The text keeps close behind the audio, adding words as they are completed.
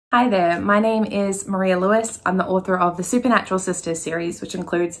Hi there, my name is Maria Lewis. I'm the author of the Supernatural Sisters series, which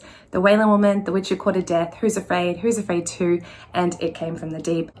includes The Wailing Woman, The Witch Who Courted Death, Who's Afraid 2, and It Came from the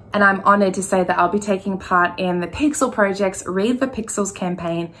Deep. And I'm honoured to say that I'll be taking part in the Pixel Project's Read the Pixels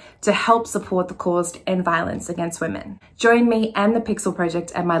campaign to help support the cause to end violence against women. Join me and the Pixel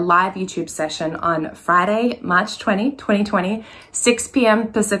Project at my live YouTube session on Friday, March 20, 2020, 6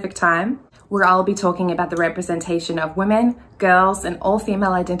 p.m. Pacific time, where I'll be talking about the representation of women, girls, and all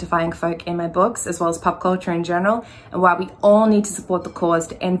female identifying folk in my books, as well as pop culture in general, and why we all need to support the cause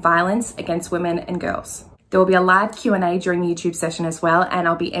to end violence against women and girls. There will be a live Q&A during the YouTube session as well, and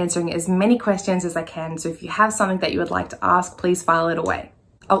I'll be answering as many questions as I can, so if you have something that you would like to ask, please file it away.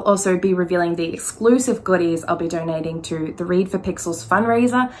 I'll also be revealing the exclusive goodies I'll be donating to the Read for Pixels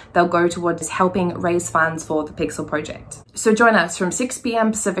fundraiser. They'll go towards helping raise funds for the Pixel Project. So join us from 6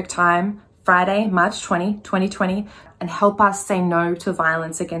 p.m. Pacific time, Friday, March 20, 2020, and help us say no to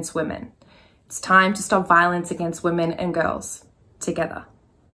violence against women. It's time to stop violence against women and girls together.